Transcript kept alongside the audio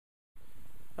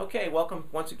Okay, welcome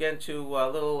once again to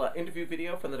a little interview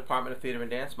video from the Department of Theater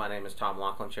and Dance. My name is Tom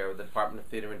Laughlin, Chair of the Department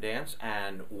of Theater and Dance,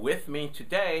 and with me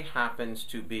today happens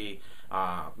to be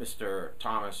Mr.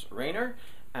 Thomas Raynor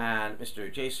and Mr.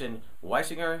 Jason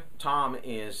Weisenger. Tom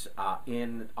is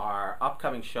in our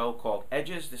upcoming show called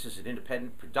Edges. This is an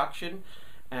independent production,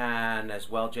 and as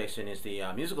well Jason is the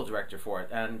musical director for it,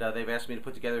 and they've asked me to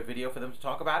put together a video for them to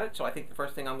talk about it. So I think the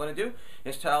first thing I'm going to do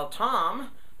is tell Tom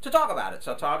to talk about it.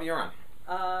 So Tom, you're on.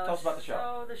 Tell us about the show.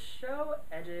 So the show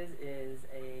Edges is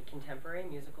a contemporary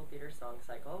musical theater song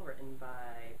cycle written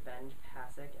by Ben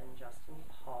Pasek and Justin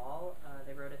Paul.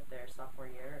 They wrote it their sophomore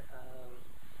year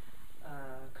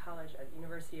of college at the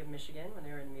University of Michigan when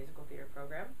they were in the musical theater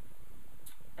program.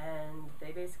 And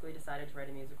they basically decided to write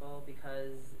a musical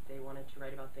because they wanted to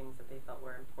write about things that they felt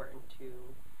were important to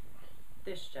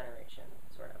this generation,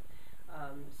 sort of.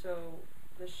 So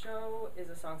the show is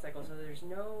a song cycle, so there's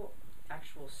no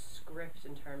actual script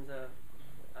in terms of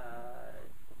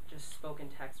just spoken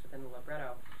text within the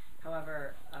libretto.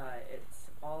 However, it's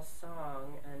all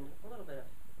song and a little bit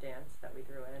of dance that we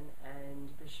threw in, and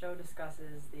the show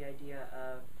discusses the idea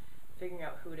of figuring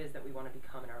out who it is that we want to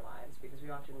become in our lives, because we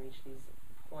often reach these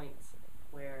points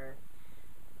where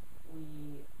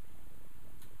we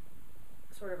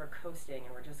sort of are coasting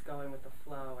and we're just going with the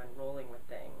flow and rolling with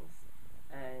things,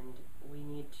 and we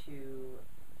need to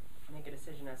make a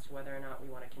decision as to whether or not we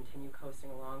want to continue coasting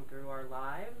along through our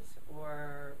lives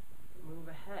or move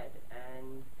ahead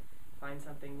and find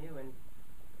something new and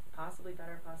possibly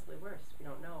better, possibly worse. We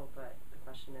don't know, but the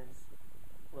question is,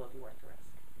 will it be worth the risk?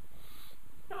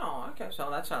 Oh, okay. So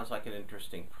that sounds like an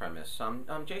interesting premise.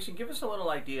 Jason, give us a little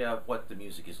idea of what the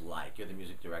music is like. You're the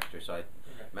music director, so I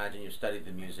imagine you studied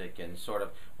the music and sort of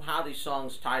how these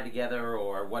songs tie together,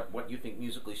 or what you think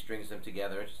musically strings them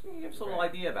together. Just give us a little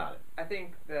idea about it. I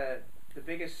think that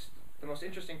the most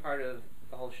interesting part of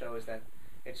the whole show is that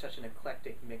it's such an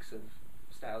eclectic mix of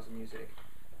styles of music,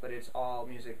 but it's all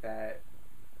music that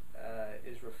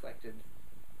is reflected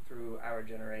through our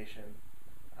generation.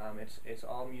 It's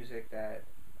all music that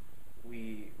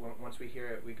once we hear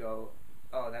it, we go,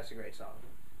 oh, that's a great song.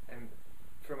 And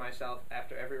for myself,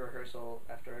 after every rehearsal,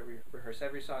 after I rehearse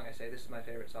every song, I say, this is my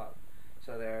favorite song.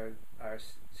 So there are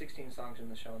 16 songs in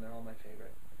the show, and they're all my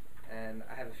favorite. And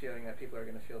I have a feeling that people are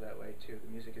going to feel that way too.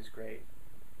 The music is great,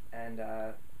 and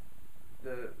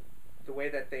the way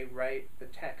that they write the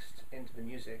text into the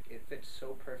music, it fits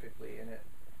so perfectly, and it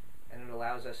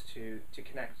allows us to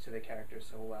connect to the characters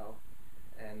so well.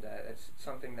 And it's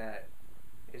something that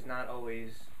is not always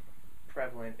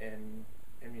prevalent in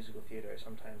musical theater.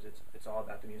 Sometimes it's all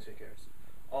about the music, or it's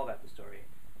all about the story,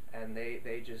 and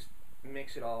they just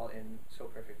mix it all in so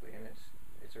perfectly, and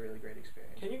it's a really great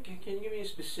experience. Can you give me a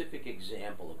specific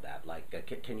example of that? Like,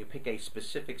 can you pick a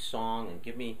specific song and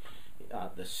give me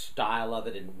the style of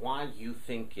it and why you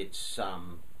think it's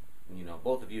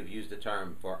both of you have used the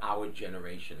term for our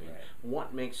generation. Right.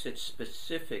 What makes it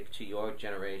specific to your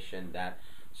generation that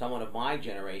someone of my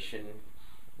generation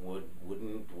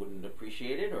wouldn't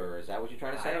appreciate it, or is that what you're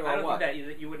trying to say? I don't think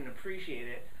that you wouldn't appreciate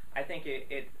it. I think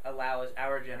it allows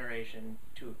our generation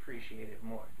to appreciate it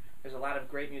more. There's a lot of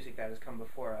great music that has come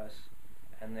before us,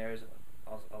 and there's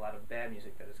also a lot of bad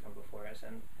music that has come before us,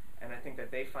 and I think that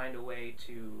they find a way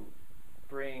to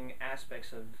bring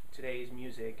aspects of today's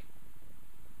music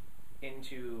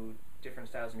into different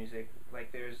styles of music.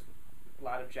 Like, there's a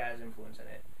lot of jazz influence in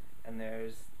it, and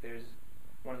there's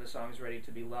one of the songs, Ready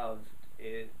to Be Loved,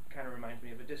 it kind of reminds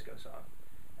me of a disco song,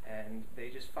 and they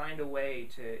just find a way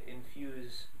to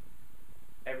infuse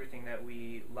everything that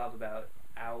we love about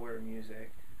our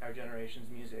music, our generation's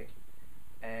music,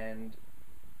 and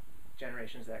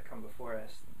generations that come before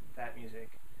us, that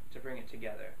music, to bring it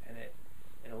together, and it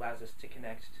allows us to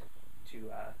connect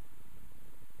to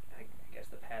I guess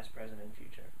the past, present, and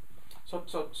future.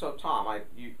 So Tom,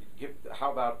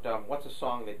 how about what's a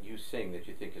song that you sing that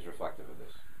you think is reflective of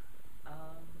this?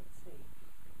 Let's see.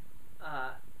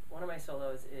 One of my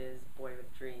solos is "Boy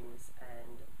with Dreams,"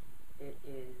 and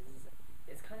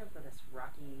it's kind of this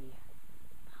rocky,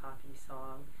 poppy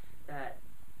song that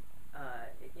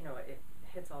it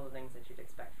hits all the things that you'd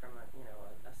expect from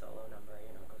a solo number.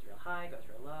 It goes real high, goes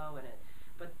real low, and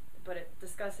but it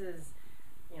discusses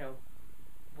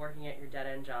working at your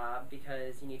dead-end job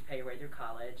because you need to pay your way through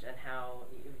college, and how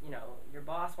your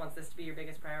boss wants this to be your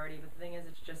biggest priority, but the thing is,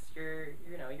 it's just your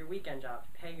weekend job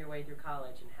to pay your way through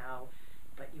college, and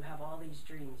but you have all these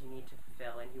dreams you need to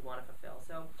fulfill and you want to fulfill.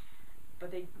 So,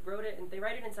 but they wrote it and they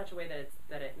write it in such a way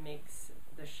that it makes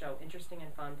the show interesting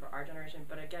and fun for our generation.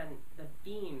 But again, the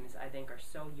themes I think are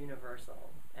so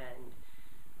universal, and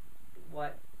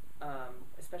what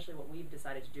especially what we've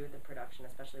decided to do with the production,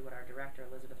 especially what our director,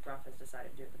 Elizabeth Ruff, has decided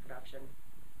to do with the production,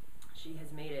 she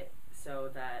has made it so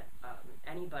that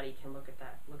anybody can look at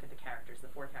the characters, the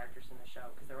 4 characters in the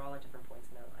show, because they're all at different points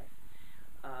in their life,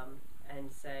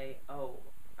 and say, oh,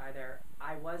 either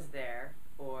I was there,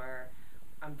 or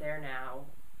I'm there now,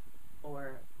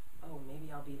 or oh,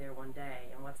 maybe I'll be there one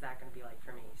day, and what's that going to be like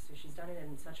for me? So she's done it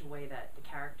in such a way that the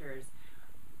characters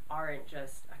aren't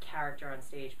just a character on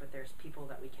stage, but there's people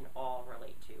that we can all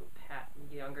relate to,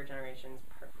 younger generations,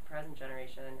 present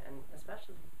generation, and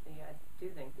especially, I do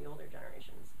think, the older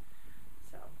generations.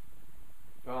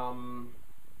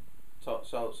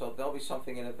 So there'll be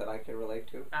something in it that I can relate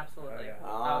to? Absolutely.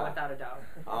 Oh, yeah. Without a doubt.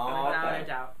 Okay. A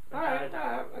doubt. Without a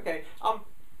doubt. Okay.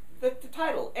 The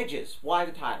title, Edges. Why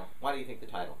the title? Why do you think the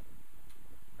title?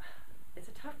 It's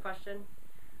a tough question.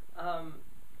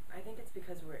 I think it's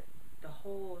because the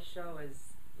whole show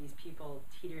is these people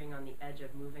teetering on the edge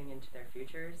of moving into their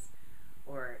futures,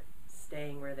 or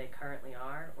staying where they currently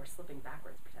are, or slipping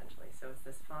backwards potentially. So it's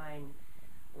this fine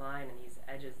line and these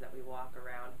edges that we walk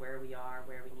around, where we are,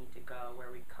 where we need to go,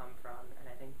 where we come from, and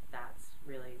I think that's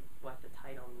really what the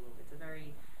title means. It's a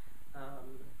very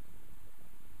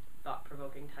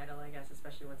thought-provoking title, I guess,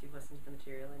 especially once you've listened to the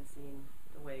material and seen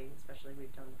the way, especially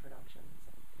we've done the productions.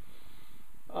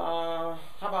 How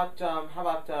about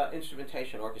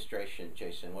instrumentation, orchestration,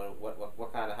 Jason?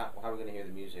 What kind of how are we going to hear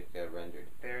the music rendered?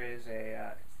 There is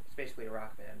it's basically a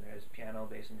rock band. There's piano,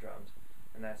 bass, and drums,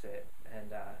 and that's it.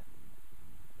 And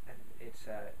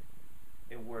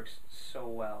it works so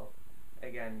well.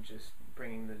 Again, just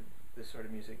bringing the sort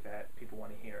of music that people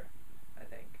want to hear, I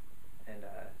think. And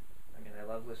I mean, I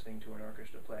love listening to an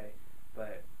orchestra play,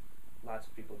 but lots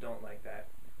of people don't like that.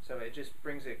 So it just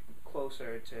brings it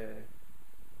closer to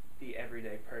the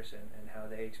everyday person and how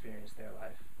they experience their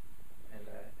life. And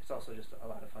it's also just a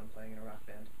lot of fun playing in a rock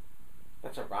band.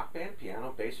 That's a rock band,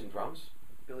 piano, bass, and drums?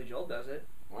 Billy Joel does it.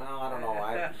 Well, I don't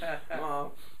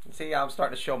know. See, I'm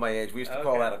starting to show my age. We used to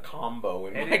call that a combo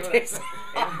in my days. It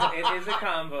is a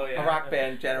combo, yeah. A rock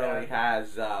band generally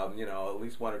has, at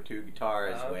least 1 or 2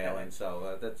 guitars wailing.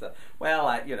 So that's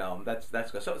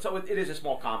that's good. So it is a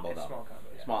small combo, it's though. Small combo,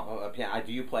 yeah. Small piano.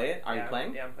 Do you play it? Are you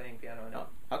playing? Yeah, I'm playing piano now.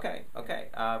 Oh, okay.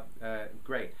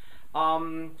 Great.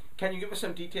 Can you give us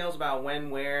some details about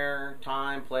when, where,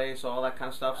 time, place, all that kind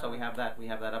of stuff, so we have that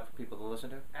up for people to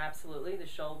listen to? Absolutely. The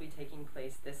show will be taking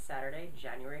place this Saturday,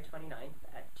 January 29th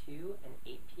at 2 and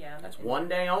 8 p.m. That's one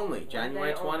day only,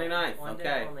 January 29th. One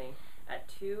day only, at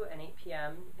 2 and 8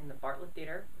 p.m. in the Bartlett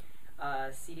Theatre.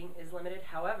 Seating is limited.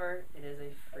 However, it is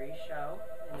a free show.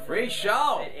 Free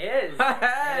show? It is.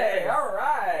 Hey, it is. all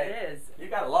right. It is. You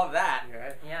gotta love that. You're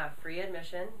right. Yeah, free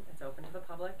admission. It's open to the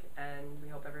public, and we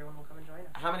hope everyone will come and join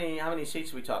us. How many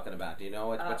seats are we talking about? Do you know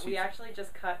what seats? We actually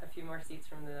just cut a few more seats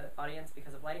from the audience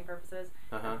because of lighting purposes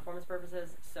and performance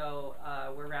purposes. So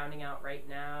we're rounding out right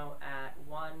now at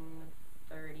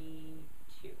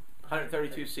 132.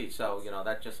 132 seats, so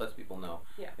that just lets people know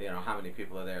how many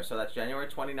people are there. So that's January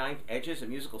 29th, Edges, a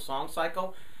musical song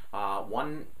cycle.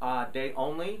 One day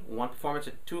only, one performance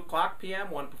at 2 o'clock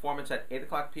p.m., one performance at 8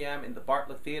 o'clock p.m. in the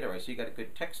Bartlett Theatre. I see you got a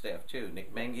good tech staff too.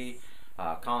 Nick Mengi,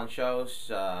 Colin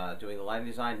Shows doing the lighting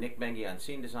design, Nick Mengi on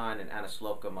scene design, and Anna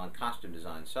Slocum on costume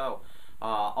design. So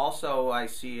also I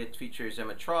see it features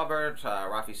Emma Traubert,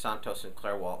 Rafi Santos, and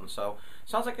Claire Walton. So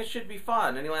sounds like it should be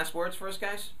fun. Any last words for us,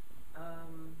 guys?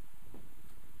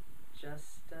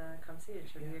 Just come see it. It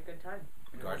should be a good time.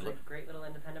 It's a great little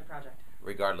independent project.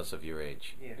 Regardless of your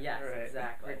age. Yeah, yes, right.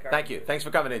 Exactly. Thank you. Thanks for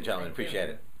coming in, gentlemen.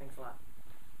 Appreciate it. Thanks a lot.